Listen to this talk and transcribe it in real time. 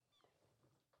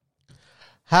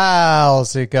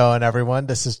How's it going, everyone?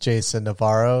 This is Jason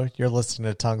Navarro. You're listening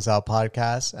to Tongues Out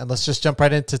Podcast, and let's just jump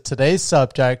right into today's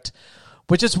subject,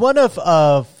 which is one of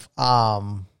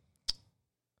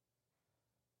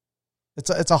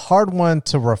it's a hard one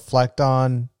to reflect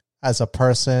on as a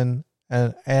person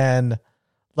and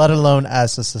let alone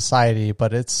as a society,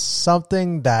 but it's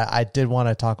something that I did want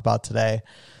to talk about today.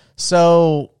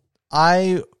 So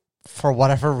I, for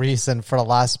whatever reason, for the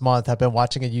last month, have been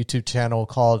watching a YouTube channel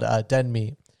called Dead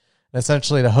Meat. And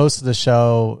essentially, the host of the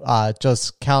show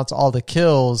just counts all the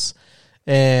kills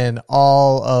in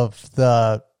all of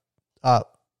the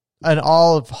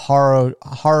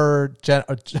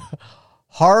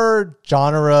horror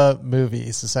genre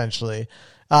movies, essentially.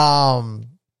 And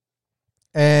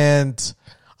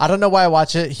I don't know why I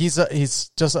watch it. He's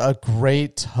just a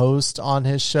great host on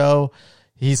his show.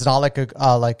 He's not like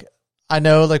I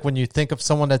know, like, when you think of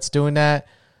someone that's doing that,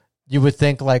 you would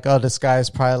think like, oh, this guy is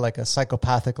probably like a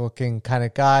psychopathic looking kind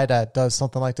of guy that does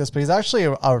something like this. But he's actually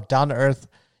a down to earth,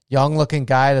 young looking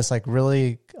guy that's like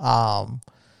really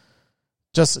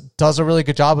just does a really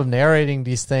good job of narrating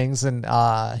these things. And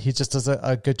he just does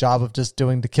a good job of just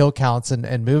doing the kill counts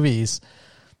in movies.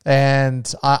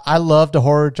 And I love the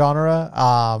horror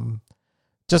genre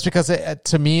just because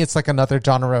to me, it's like another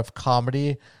genre of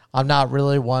comedy. I'm not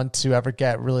really one to ever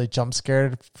get really jump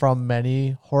scared from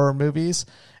many horror movies.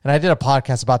 And I did a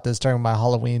podcast about this during my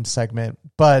Halloween segment.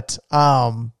 But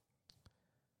there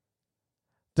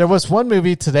was one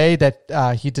movie today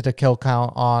that he did a kill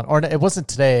count on. Or it wasn't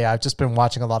today. I've just been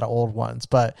watching a lot of old ones.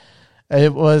 But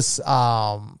it was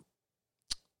the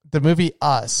movie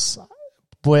Us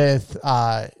with...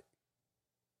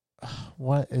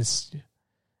 what is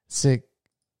it?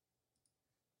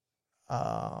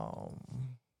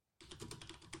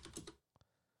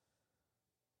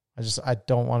 I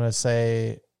don't want to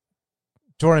say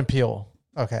Jordan Peele.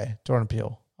 Okay, Jordan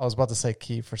Peele. I was about to say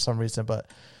Key for some reason, but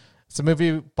it's a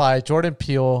movie by Jordan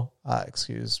Peele.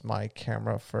 Excuse my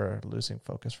camera for losing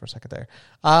focus for a second there.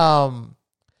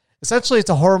 Essentially, it's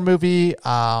a horror movie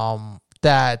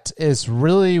that is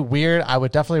really weird. I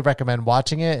would definitely recommend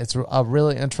watching it. It's a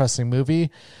really interesting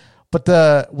movie.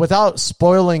 But without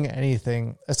spoiling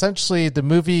anything, essentially the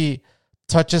movie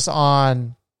touches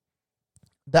on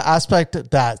the aspect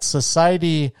that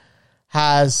society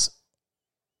has,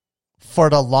 for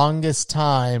the longest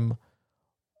time,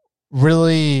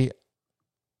 really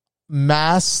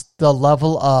masked the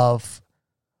level of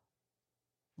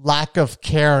lack of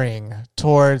caring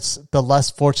towards the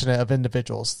less fortunate of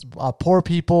individuals, poor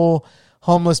people,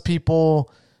 homeless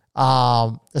people,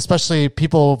 especially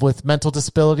people with mental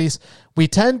disabilities. We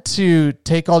tend to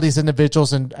take all these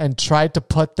individuals and try to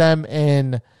put them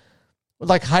in,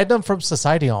 like, hide them from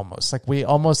society almost. Like, we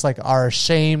almost like are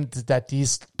ashamed that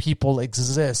these people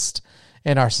exist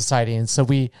in our society. And so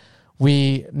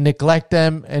we neglect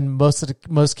them in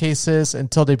most cases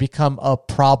until they become a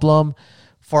problem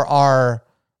for our,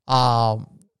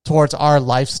 towards our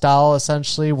lifestyle,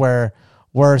 essentially, where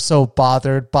we're so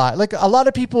bothered by, like, a lot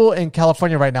of people in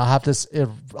California right now have this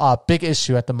big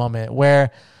issue at the moment where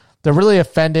they're really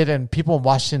offended, and people in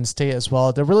Washington State as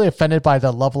well, they're really offended by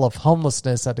the level of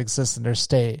homelessness that exists in their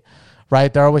state,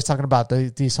 right? They're always talking about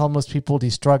these homeless people,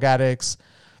 these drug addicts,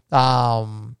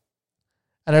 and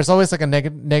there's always like a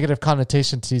negative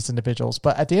connotation to these individuals.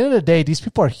 But at the end of the day, these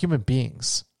people are human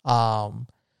beings. And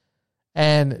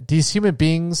these human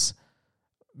beings,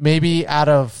 maybe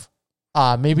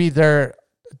maybe they're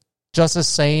just as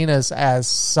sane as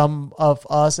some of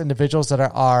us individuals that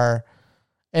are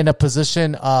in a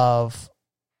position of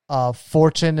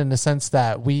fortune, in the sense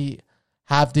that we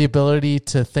have the ability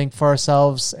to think for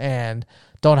ourselves and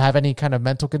don't have any kind of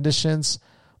mental conditions.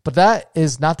 But that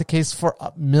is not the case for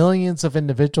millions of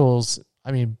individuals.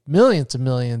 I mean, millions of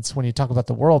millions when you talk about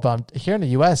the world, but here in the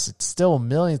U.S., it's still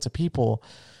millions of people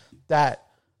that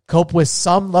cope with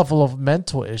some level of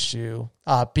mental issue,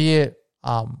 be it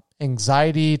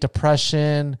anxiety,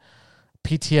 depression,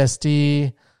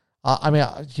 PTSD. I mean,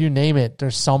 you name it.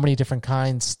 There's so many different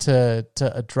kinds to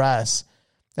address.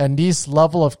 And these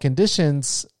level of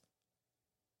conditions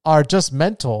are just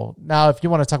mental. Now, if you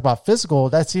want to talk about physical,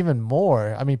 that's even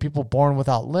more. I mean, people born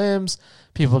without limbs,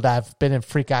 people that have been in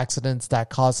freak accidents that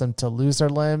cause them to lose their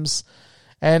limbs.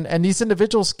 And these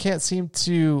individuals can't seem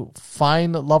to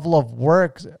find a level of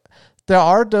work. There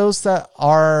are those that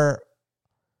are,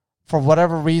 for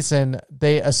whatever reason,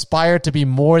 they aspire to be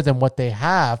more than what they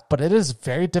have, but it is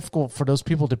very difficult for those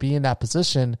people to be in that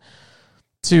position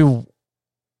to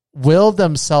will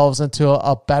themselves into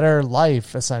a better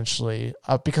life, essentially,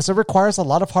 because it requires a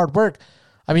lot of hard work.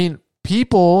 I mean,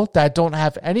 People that don't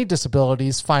have any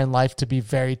disabilities find life to be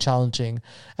very challenging.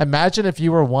 Imagine if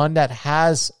you were one that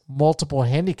has multiple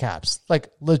handicaps, like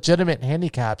legitimate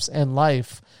handicaps in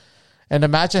life. And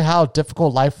imagine how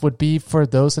difficult life would be for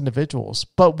those individuals.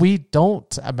 But we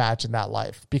don't imagine that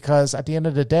life because at the end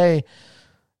of the day,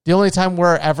 the only time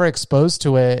we're ever exposed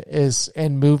to it is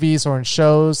in movies or in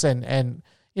shows. And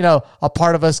you know, a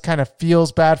part of us kind of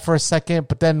feels bad for a second,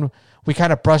 but then we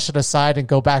kind of brush it aside and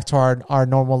go back to our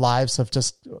normal lives of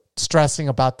just stressing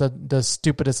about the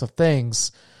stupidest of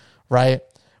things, right?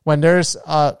 When there's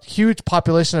a huge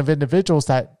population of individuals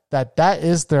that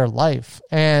is their life.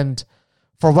 And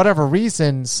for whatever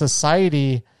reason,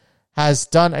 society has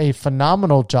done a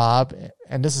phenomenal job,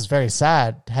 and this is very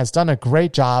sad, has done a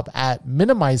great job at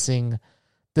minimizing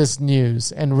this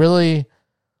news and really,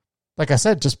 like I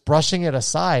said, just brushing it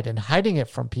aside and hiding it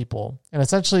from people. And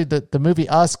essentially the movie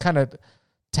Us kind of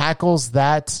tackles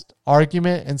that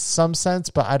argument in some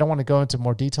sense, but I don't want to go into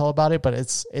more detail about it, but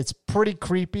it's pretty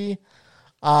creepy.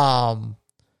 But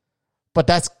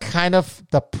that's kind of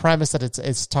the premise that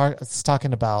it's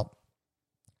talking about.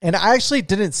 And I actually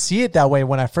didn't see it that way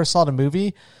when I first saw the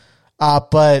movie.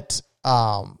 But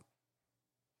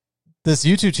this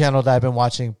YouTube channel that I've been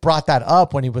watching brought that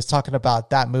up when he was talking about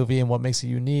that movie and what makes it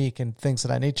unique and things of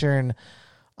that nature. And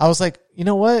I was like, you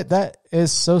know what? That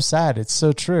is so sad. It's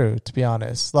so true, to be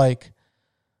honest. Like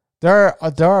there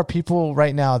are people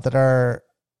right now that are,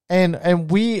 and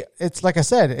we, it's like I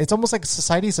said, it's almost like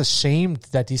society's ashamed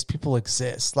that these people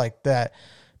exist. Like that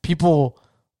people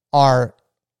are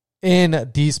in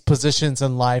these positions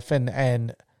in life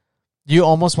and you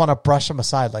almost want to brush them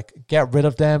aside, like get rid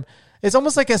of them. It's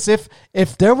almost like as if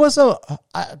there was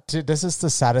dude, this is the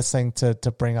saddest thing to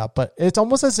bring up, but it's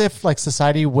almost as if like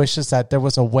society wishes that there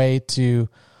was a way to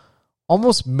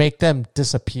almost make them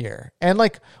disappear. And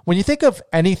like when you think of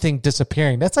anything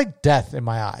disappearing, that's like death in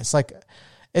my eyes. Like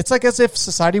it's like as if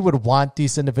society would want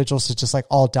these individuals to just like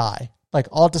all die, like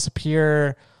all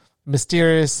disappear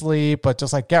mysteriously, but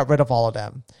just like get rid of all of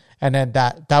them. And then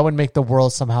that would make the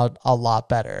world somehow a lot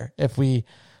better if we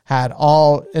had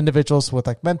all individuals with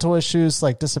like mental issues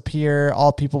like disappear,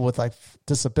 all people with like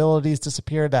disabilities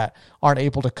disappear that aren't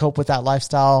able to cope with that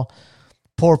lifestyle,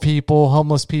 poor people,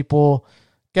 homeless people,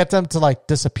 get them to like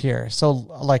disappear. So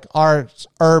like our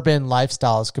urban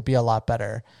lifestyles could be a lot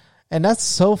better. And that's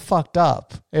so fucked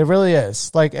up. It really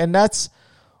is. Like, and that's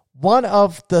one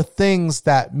of the things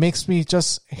that makes me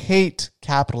just hate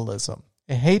capitalism.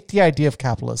 I hate the idea of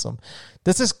capitalism.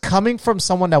 This is coming from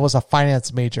someone that was a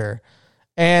finance major.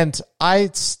 And I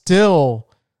still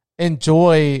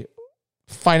enjoy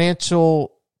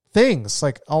financial things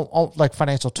like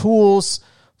financial tools,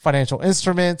 financial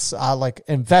instruments, like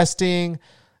investing.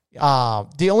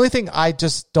 The only thing I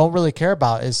just don't really care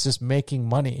about is just making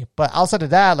money. But outside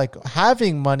of that, like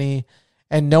having money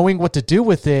and knowing what to do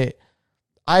with it,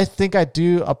 I think I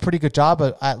do a pretty good job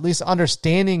of at least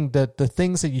understanding the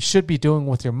things that you should be doing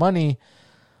with your money.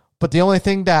 But the only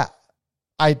thing that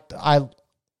I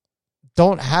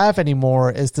don't have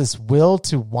anymore is this will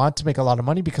to want to make a lot of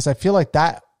money, because I feel like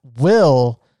that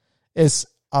will is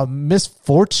a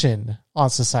misfortune on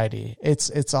society.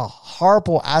 It's a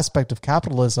horrible aspect of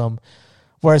capitalism,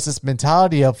 whereas this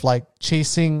mentality of like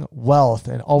chasing wealth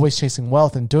and always chasing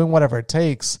wealth and doing whatever it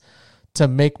takes to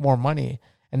make more money.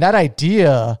 And that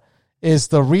idea is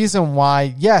the reason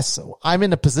why, yes, I'm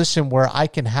in a position where I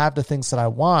can have the things that I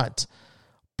want,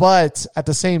 but at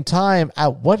the same time,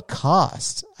 at what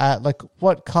cost? At like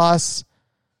what cost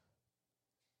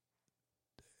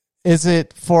is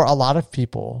it for a lot of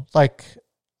people? Like,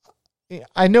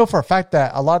 I know for a fact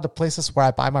that a lot of the places where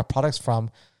I buy my products from,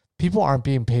 people aren't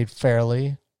being paid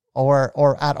fairly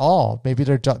or at all. Maybe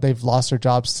they've lost their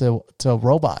jobs to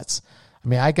robots. I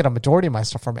mean, I get a majority of my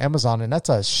stuff from Amazon, and that's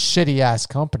a shitty ass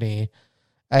company.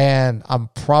 And I'm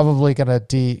probably gonna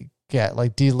get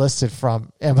like delisted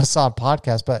from Amazon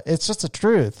podcast, but it's just the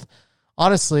truth.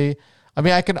 Honestly, I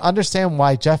mean, I can understand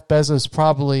why Jeff Bezos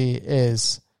probably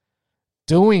is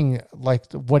doing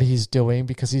like what he's doing,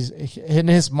 because he's in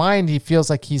his mind, he feels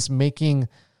like he's making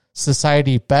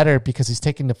society better because he's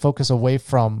taking the focus away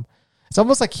from, it's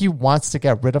almost like he wants to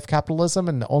get rid of capitalism.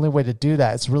 And the only way to do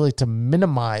that is really to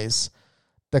minimize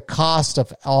the cost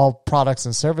of all products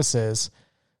and services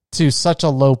to such a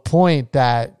low point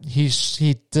that he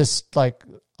just like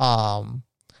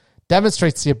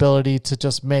demonstrates the ability to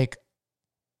just make,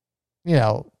 you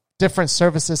know, different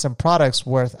services and products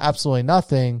worth absolutely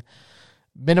nothing,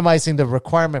 minimizing the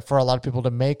requirement for a lot of people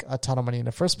to make a ton of money in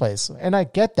the first place. And I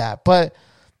get that, but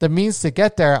the means to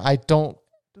get there, I don't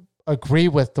agree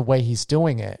with the way he's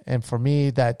doing it. And for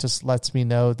me, that just lets me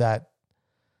know that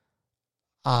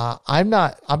I'm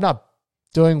not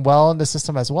doing well in the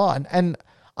system as well. And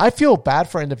I feel bad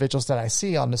for individuals that I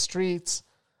see on the streets.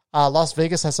 Las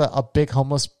Vegas has a big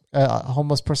homeless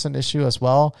person issue as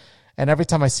well. And every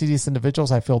time I see these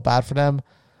individuals, I feel bad for them.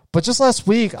 But just last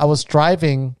week, I was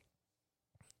driving.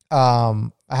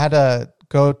 I had to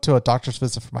go to a doctor's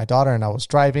visit for my daughter, and I was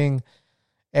driving.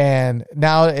 And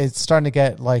now it's starting to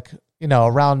get like,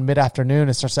 around mid-afternoon,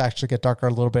 it starts to actually get darker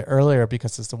a little bit earlier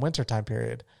because it's the winter time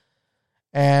period.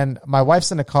 And my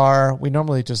wife's in the car. We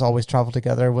normally just always travel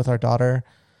together with our daughter.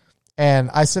 And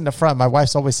I sit in the front. My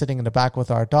wife's always sitting in the back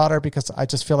with our daughter because I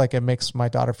just feel like it makes my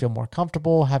daughter feel more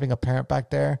comfortable having a parent back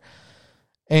there.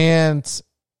 And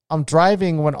I'm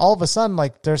driving when all of a sudden,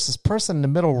 like, there's this person in the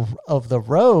middle of the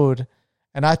road.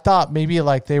 And I thought maybe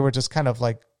like they were just kind of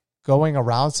like going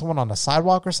around someone on the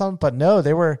sidewalk or something. But no,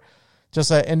 they were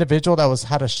just an individual that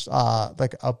had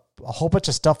a whole bunch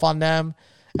of stuff on them.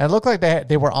 And it looked like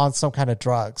they were on some kind of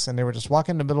drugs. And they were just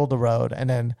walking in the middle of the road. And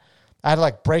then I had to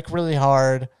like brake really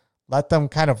hard, let them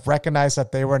kind of recognize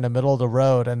that they were in the middle of the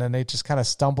road. And then they just kind of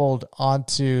stumbled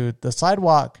onto the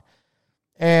sidewalk.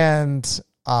 And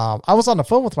I was on the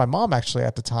phone with my mom actually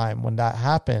at the time when that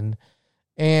happened.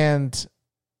 And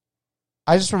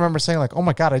I just remember saying like, oh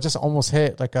my God, I just almost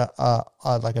hit like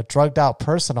a drugged out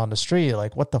person on the street.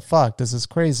 Like, what the fuck? This is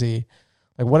crazy.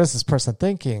 Like, what is this person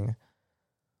thinking?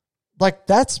 Like,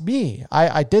 that's me.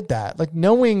 I did that. Like,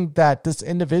 knowing that this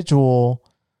individual,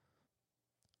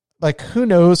 like, who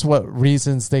knows what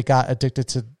reasons they got addicted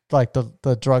to like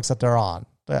the drugs that they're on.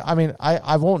 I mean,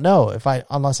 I won't know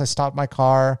unless I stop my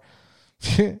car,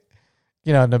 in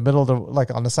the middle of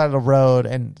like on the side of the road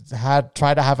and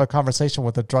try to have a conversation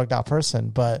with a drugged out person.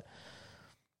 But,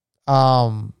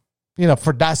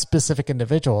 for that specific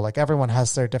individual, like everyone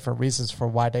has their different reasons for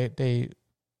why they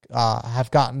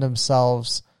have gotten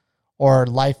themselves or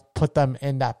life put them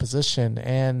in that position.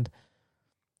 And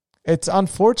it's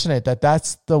unfortunate that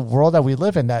that's the world that we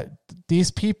live in, that these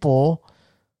people,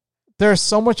 there's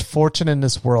so much fortune in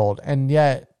this world. And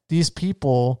yet these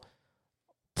people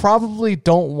probably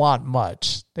don't want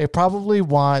much. They probably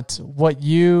want what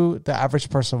the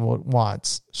average person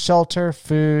wants: shelter,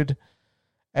 food,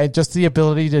 and just the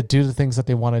ability to do the things that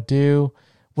they want to do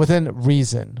within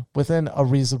reason, within a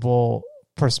reasonable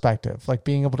perspective, like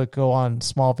being able to go on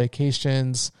small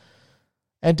vacations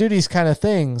and do these kind of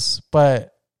things.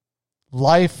 But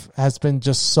life has been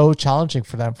just so challenging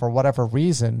for them for whatever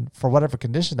reason, for whatever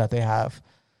condition that they have,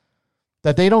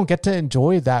 that they don't get to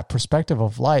enjoy that perspective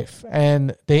of life.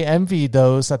 And they envy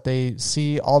those that they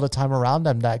see all the time around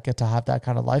them that get to have that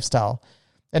kind of lifestyle.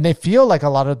 And they feel like a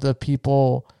lot of the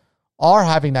people are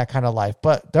having that kind of life.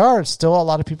 But there are still a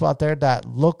lot of people out there that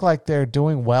look like they're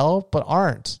doing well, but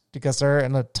aren't, because they're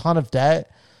in a ton of debt,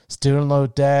 student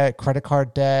loan debt, credit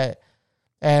card debt.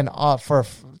 And for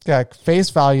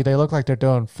face value, they look like they're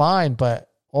doing fine, but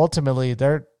ultimately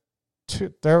they're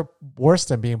worse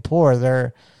than being poor.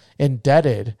 They're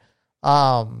indebted.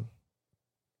 And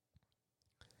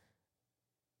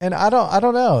I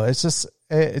don't know.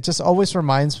 It just always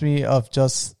reminds me of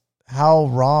just how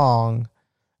wrong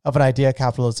of an idea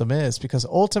capitalism is, because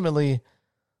ultimately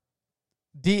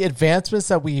the advancements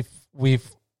that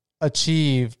we've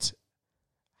achieved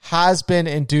has been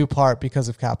in due part because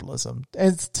of capitalism,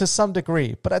 and to some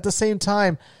degree. But at the same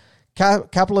time,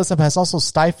 capitalism has also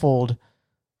stifled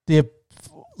the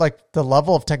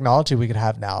level of technology we could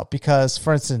have now. Because,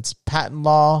 for instance, patent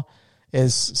law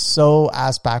is so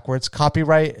ass backwards.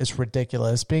 Copyright is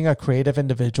ridiculous. Being a creative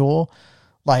individual,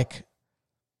 like,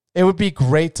 it would be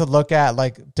great to look at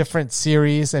like different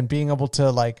series and being able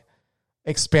to like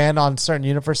expand on certain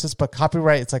universes, but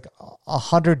copyright, it's like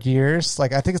 100 years.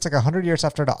 Like, I think it's like 100 years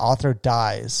after the author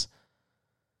dies.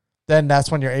 Then that's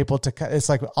when you're able to, it's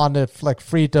like on the like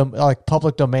freedom, like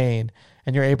public domain,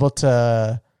 and you're able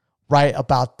to write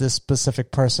about this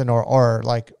specific person or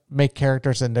like make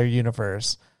characters in their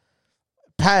universe.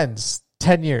 Patents,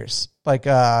 10 years. Like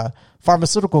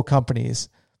pharmaceutical companies,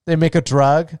 they make a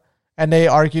drug and they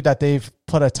argue that they've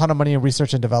put a ton of money in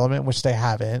research and development, which they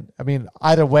haven't. I mean,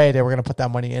 either way, they were going to put that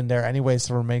money in there anyways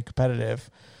to remain competitive.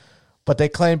 But they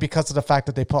claim because of the fact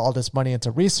that they put all this money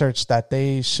into research that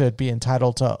they should be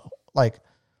entitled to like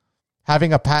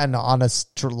having a patent on a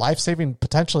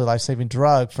potentially life-saving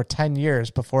drug for 10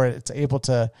 years before it's able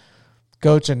to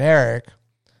go generic.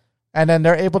 And then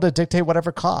they're able to dictate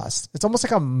whatever cost. It's almost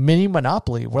like a mini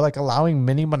monopoly. We're like allowing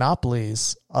mini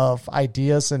monopolies of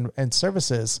ideas and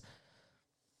services.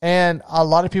 And a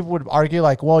lot of people would argue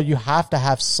like, well, you have to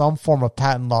have some form of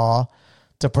patent law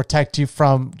to protect you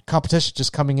from competition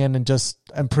just coming in and just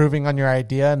improving on your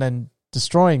idea and then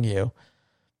destroying you.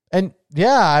 And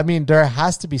yeah, I mean, there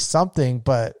has to be something,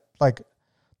 but like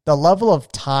the level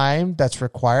of time that's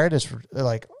required is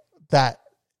like that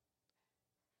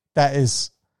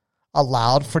is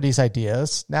allowed for these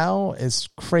ideas now is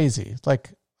crazy.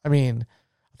 Like, I mean,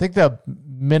 I think the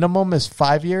minimum is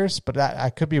 5 years, but I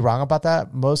could be wrong about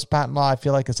that. Most patent law, I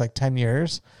feel like it's like 10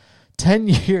 years. 10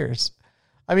 years.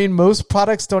 I mean, most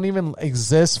products don't even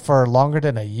exist for longer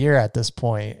than a year at this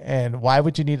point. And why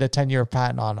would you need a 10-year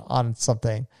patent on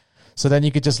something? So then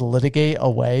you could just litigate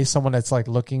away someone that's like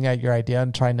looking at your idea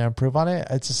and trying to improve on it.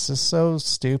 It's just so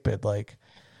stupid. Like,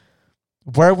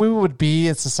 where we would be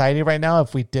in society right now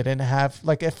if we didn't have,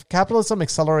 like, if capitalism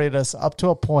accelerated us up to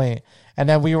a point and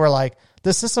then we were like,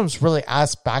 this system's really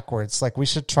ass backwards. Like, we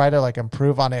should try to like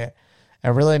improve on it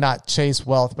and really not chase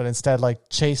wealth, but instead like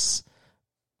chase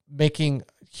making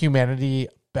humanity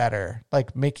better,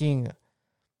 like making,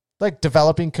 like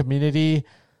developing community.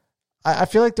 I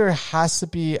feel like there has to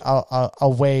be a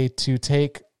way to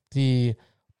take the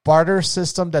barter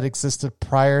system that existed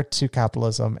prior to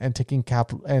capitalism and taking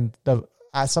capital and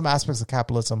some aspects of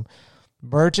capitalism,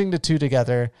 merging the two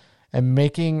together and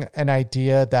making an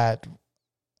idea that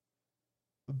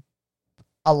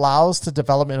allows the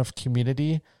development of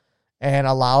community and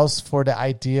allows for the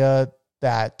idea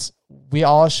that we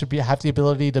all should have the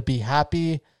ability to be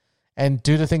happy and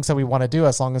do the things that we want to do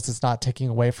as long as it's not taking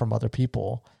away from other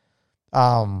people.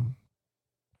 But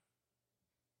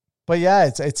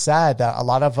yeah, it's sad that a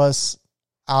lot of us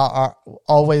are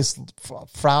always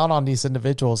frown on these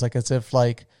individuals, like as if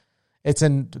like it's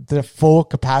in the full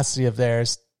capacity of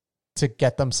theirs to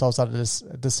get themselves out of this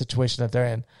situation that they're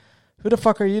in. Who the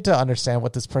fuck are you to understand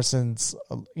what this person's,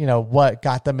 what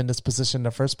got them in this position in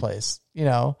the first place,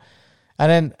 and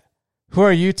then who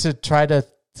are you to try to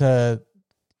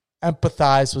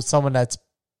empathize with someone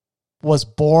was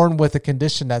born with a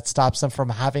condition that stops them from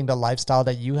having the lifestyle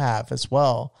that you have as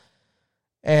well.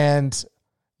 And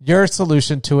your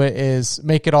solution to it is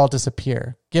make it all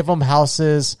disappear. Give them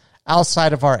houses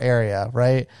outside of our area,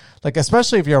 right? Like,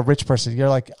 especially if you're a rich person, you're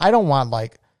like, I don't want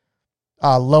like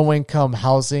low income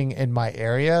housing in my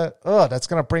area. Oh, that's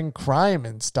going to bring crime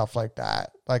and stuff like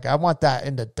that. Like, I want that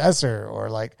in the desert or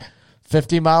like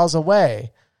 50 miles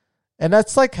away. And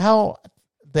that's like how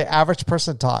the average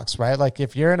person talks, right? Like,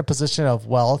 if you're in a position of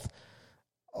wealth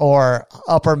or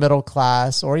upper middle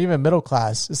class or even middle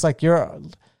class, it's like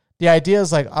the idea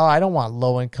is like, oh, I don't want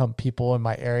low income people in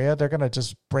my area. They're going to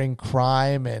just bring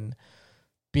crime and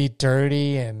be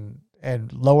dirty and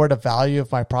lower the value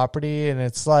of my property. And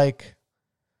it's like,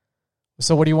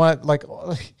 so what do you want? Like,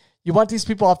 you want these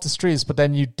people off the streets, but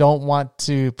then you don't want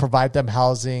to provide them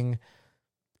housing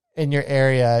in your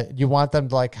area. You want them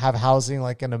to like have housing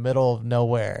like in the middle of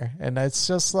nowhere. And it's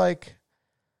just like,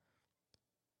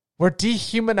 we're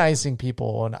dehumanizing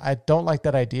people. And I don't like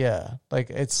that idea. Like,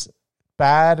 it's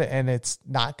bad and it's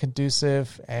not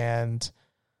conducive. And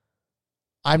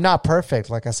I'm not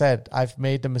perfect. Like I said, I've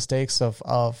made the mistakes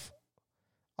of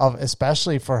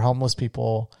especially for homeless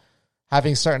people,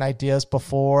 having certain ideas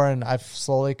before, and I've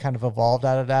slowly kind of evolved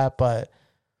out of that. But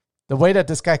the way that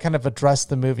this guy kind of addressed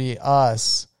the movie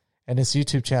Us and his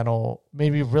YouTube channel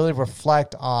made me really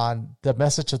reflect on the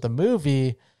message of the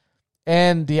movie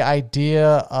and the idea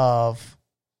of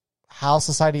how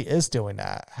society is doing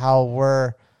that. How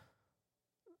we're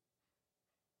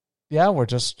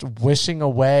just wishing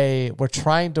away. We're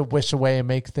trying to wish away and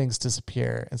make things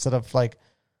disappear instead of like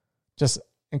just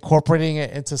incorporating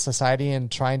it into society and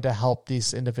trying to help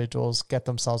these individuals get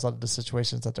themselves out of the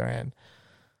situations that they're in.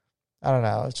 I don't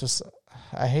know. It's just,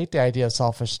 I hate the idea of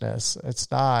selfishness.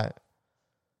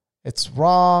 It's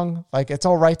wrong. Like, it's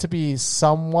all right to be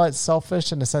somewhat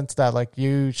selfish in the sense that like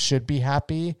you should be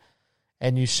happy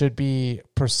and you should be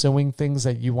pursuing things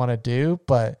that you want to do,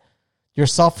 but your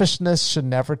selfishness should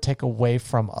never take away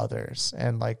from others.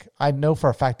 And like, I know for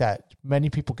a fact that many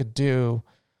people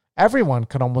everyone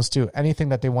could almost do anything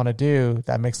that they want to do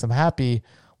that makes them happy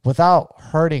without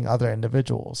hurting other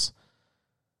individuals.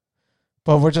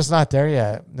 But we're just not there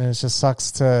yet. And it just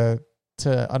sucks to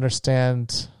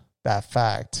understand that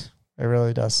fact. It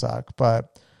really does suck.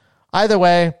 But either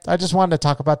way, I just wanted to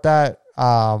talk about that.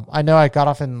 I know I got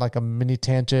off in like a mini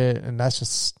tangent, and that's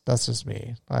just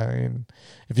me. I mean,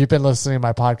 if you've been listening to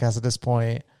my podcast at this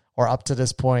point or up to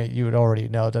this point, you would already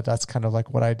know that that's kind of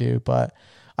like what I do. But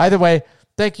either way,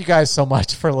 thank you guys so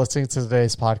much for listening to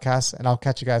today's podcast, and I'll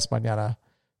catch you guys mañana.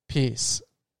 Peace.